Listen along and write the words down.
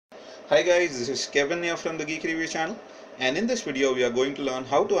Hi guys, this is Kevin here from the Geek Review channel, and in this video we are going to learn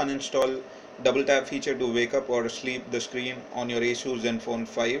how to uninstall double tap feature to wake up or sleep the screen on your Asus Zenfone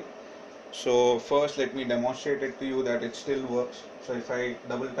 5. So first let me demonstrate it to you that it still works. So if I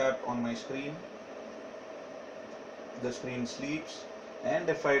double tap on my screen, the screen sleeps, and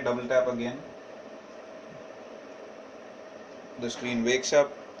if I double tap again, the screen wakes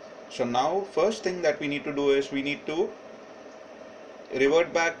up. So now first thing that we need to do is we need to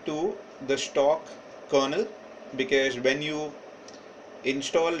revert back to the stock kernel, because when you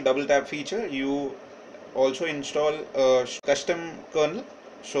install double tap feature you also install a custom kernel.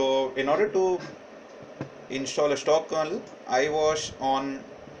 So in order to install a stock kernel, I was on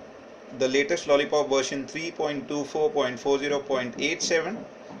the latest Lollipop version 3.24.40.87.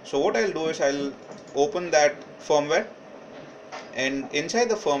 so what I'll do is I'll open that firmware, and inside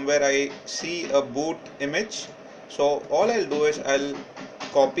the firmware I see a boot image. So all I'll do is I'll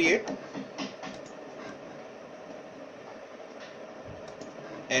copy it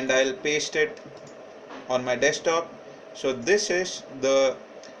and I'll paste it on my desktop. So this is the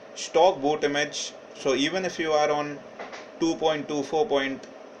stock boot image. So even if you are on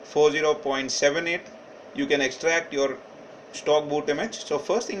 2.24.40.78, you can extract your stock boot image. So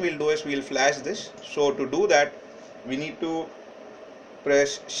first thing we'll do is we'll flash this. So to do that we need to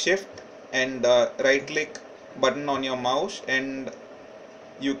press shift and right click button on your mouse, and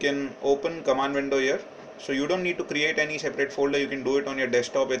you can open command window here. So you don't need to create any separate folder, you can do it on your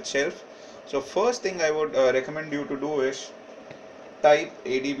desktop itself. So first thing I would recommend you to do is type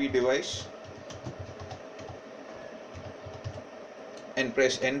adb device and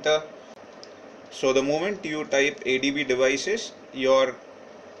press enter. So the moment you type adb devices, your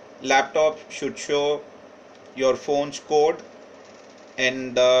laptop should show your phone's code,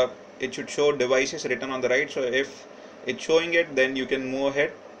 and it should show devices written on the right. So if it's showing it, then you can move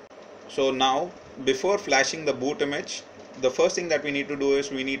ahead. So now before flashing the boot image, the first thing that we need to do is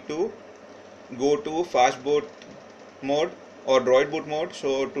we need to go to Fastboot mode or Droid boot mode.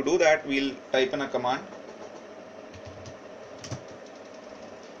 So to do that we'll type in a command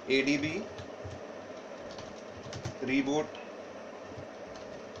Adb Reboot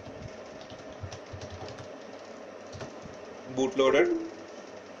Bootloader.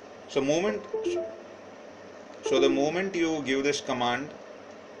 So the moment you give this command,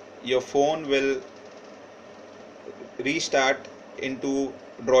 your phone will restart into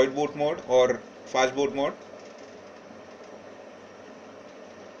Droid boot mode or fast boot mode.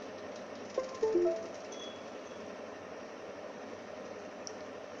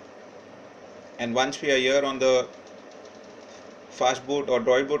 And once we are here on the fast boot or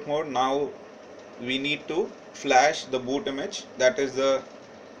Droid boot mode, now we need to flash the boot image, that is the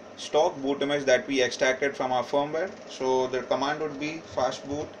stock boot image that we extracted from our firmware. So the command would be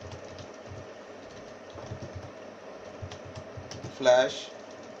fastboot flash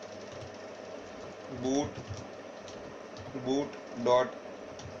boot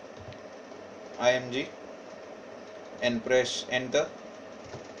boot.img and press enter.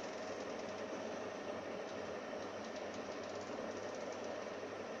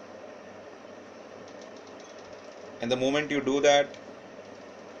 And the moment you do that,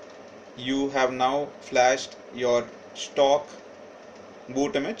 you have now flashed your stock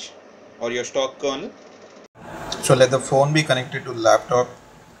boot image or your stock kernel. So let the phone be connected to the laptop.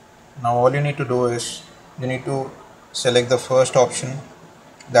 Now all you need to do is you need to select the first option,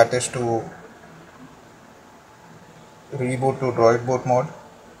 that is to reboot to Droid boot mode.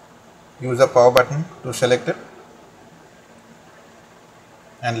 Use the power button to select it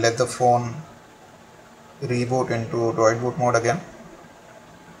and let the phone reboot into Droid boot mode again.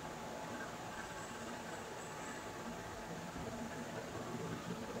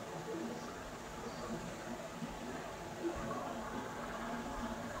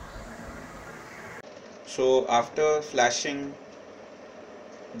 So after flashing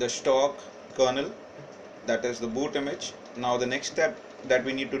the stock kernel, that is the boot image, now the next step that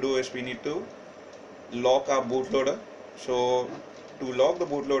we need to do is we need to lock our bootloader. So to lock the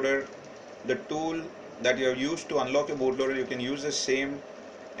bootloader, the tool that you have used to unlock your bootloader, you can use the same,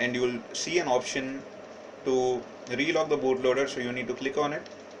 and you will see an option to relock the bootloader. So you need to click on it,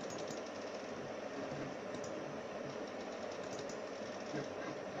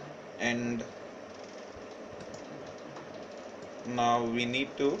 and now we need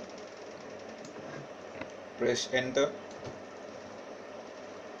to press enter.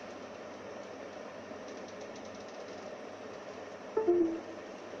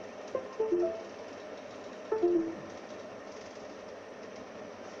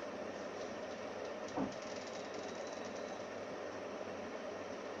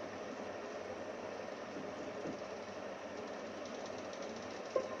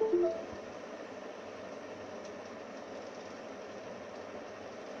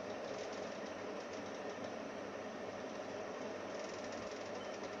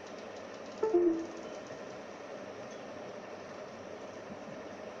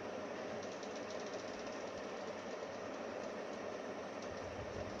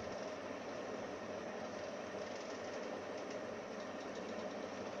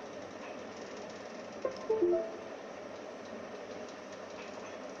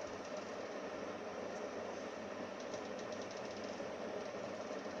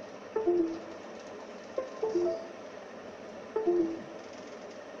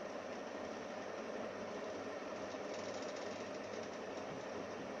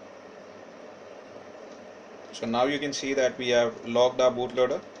 So now you can see that we have logged our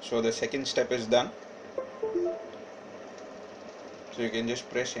bootloader. So the second step is done. So you can just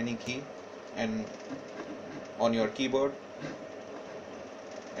press any key and on your keyboard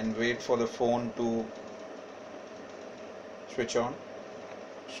and wait for the phone to switch on.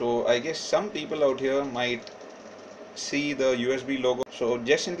 So I guess some people out here might see the USB logo. So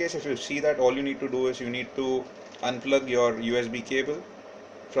just in case if you see that, all you need to do is you need to unplug your USB cable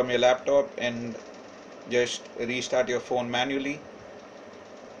from your laptop and just restart your phone manually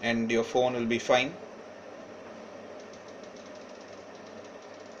and your phone will be fine.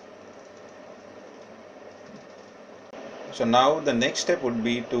 So now the next step would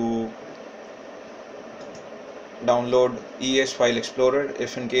be to download ES File Explorer.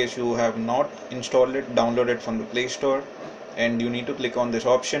 If in case you have not installed it, download it from the Play Store, and you need to click on this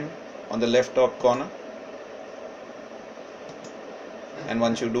option on the left top corner. And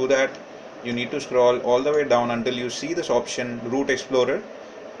once you do that, you need to scroll all the way down until you see this option Root Explorer.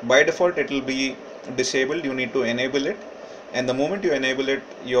 By default it will be disabled. You need to enable it, and the moment you enable it,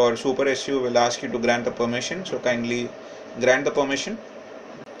 your Super SU will ask you to grant the permission. So kindly grant the permission.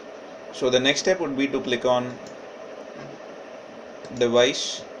 So the next step would be to click on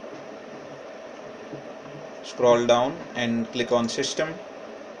Device, scroll down and click on System.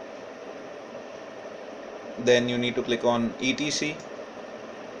 Then you need to click on ETC,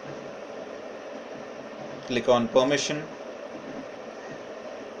 click on Permission,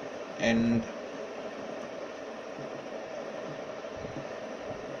 and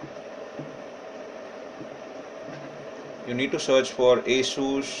you need to search for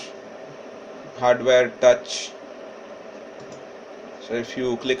Asus Hardware Touch. So if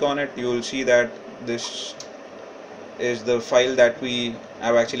you click on it, you will see that this is the file that we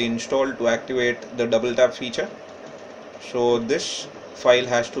have actually installed to activate the double tap feature. So this file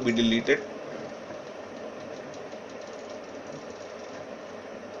has to be deleted.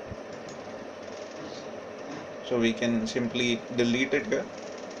 So we can simply delete it here.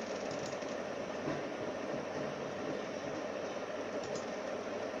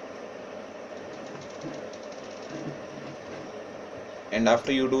 And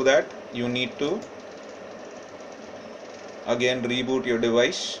after you do that, you need to again reboot your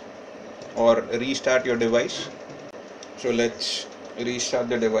device or restart your device. So let's restart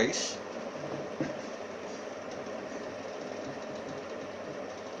the device.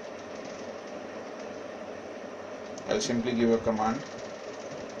 I'll simply give a command.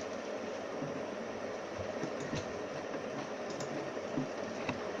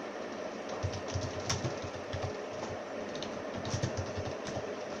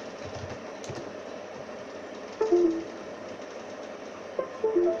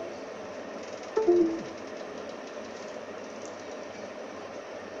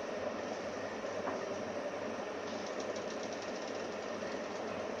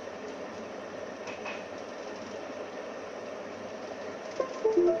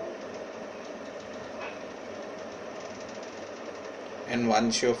 And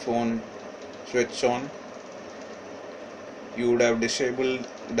once your phone switches on, you would have disabled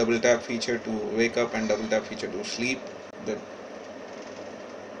double tap feature to wake up and double tap feature to sleep.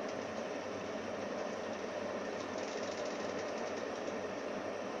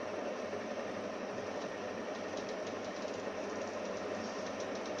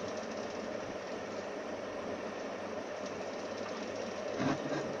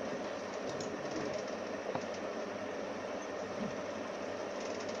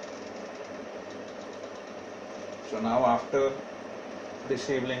 So now after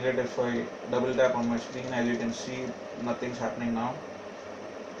disabling it, if I double tap on my screen, as you can see, nothing's happening now.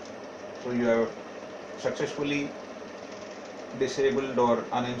 So you have successfully disabled or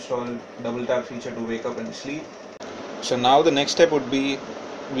uninstalled double tap feature to wake up and sleep. So now the next step would be,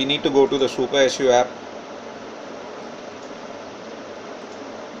 we need to go to the Super SU app.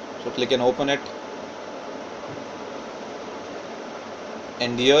 So click and open it,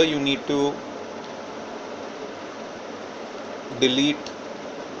 and here you need to delete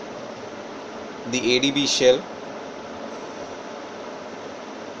the Adb shell,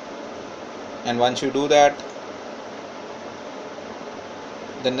 and once you do that,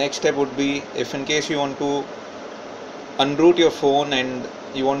 the next step would be, if in case you want to unroot your phone and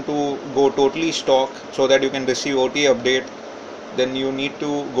you want to go totally stock so that you can receive OTA update then you need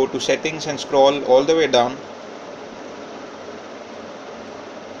to go to settings and scroll all the way down,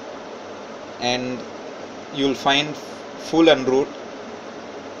 and you'll find full unroot.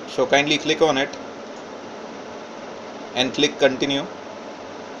 So kindly click on it and click continue,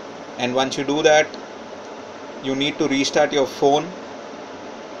 and once you do that, you need to restart your phone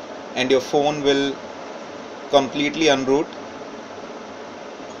and your phone will completely unroot.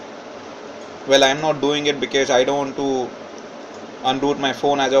 Well, I'm not doing it because I don't want to unroot my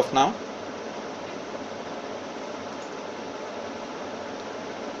phone as of now.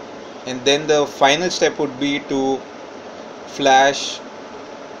 And then the final step would be to flash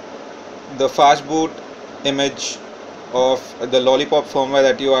the Fastboot image of the Lollipop firmware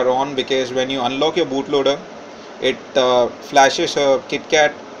that you are on, because when you unlock your bootloader, it flashes a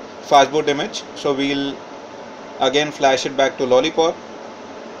KitKat Fastboot image. So we'll again flash it back to Lollipop.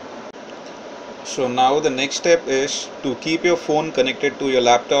 So now the next step is to keep your phone connected to your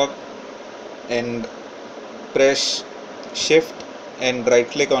laptop and press shift and right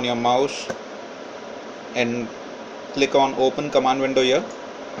click on your mouse and click on open command window here.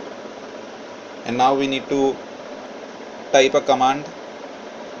 And now we need to type a command,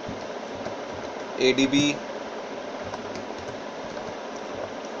 Adb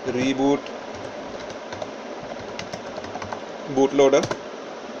Reboot Bootloader.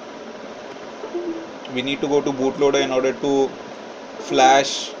 We need to go to bootloader in order to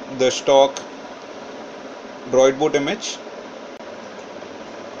flash the stock Droid boot image.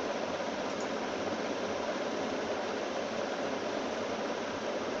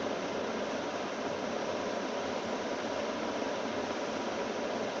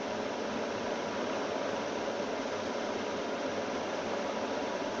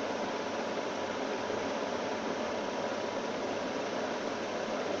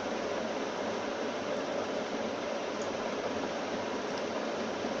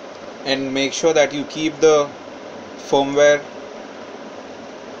 And make sure that you keep the firmware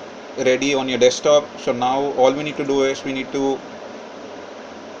ready on your desktop. So now all we need to do is we need to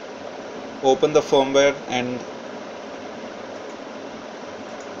open the firmware and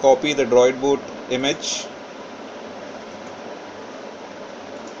copy the Droid boot image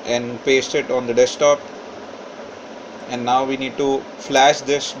and paste it on the desktop. And now we need to flash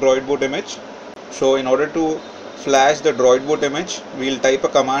this Droid boot image. So in order to flash the Droid boot image, we'll type a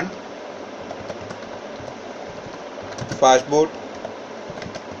command, Fastboot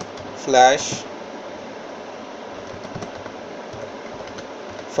flash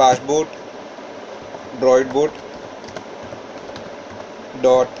Fastboot Droid boot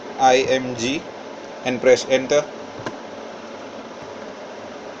 .img and press enter.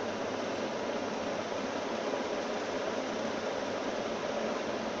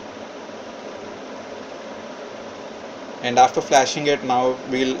 And after flashing it, now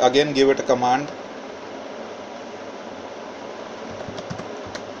we'll again give it a command,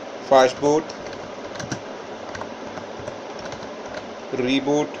 Fastboot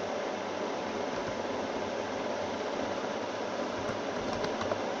Reboot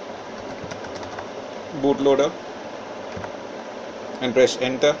Bootloader and press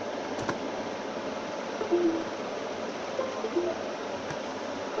enter.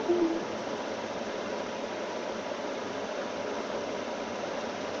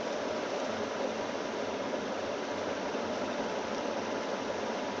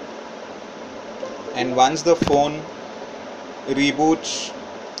 And once the phone reboots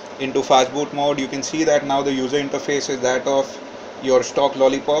into Fastboot mode, you can see that now the user interface is that of your stock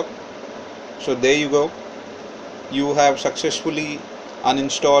Lollipop. So there you go, you have successfully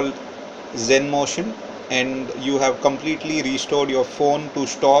uninstalled Zenmotion and you have completely restored your phone to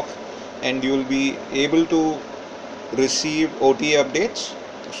stock, and you will be able to receive OTA updates.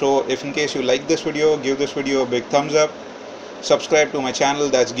 So if in case you like this video, give this video a big thumbs up. Subscribe to my channel,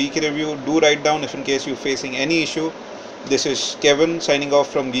 that's Geeky Review. Do write down if in case you're facing any issue. This is Kevin signing off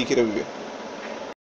from Geeky Review.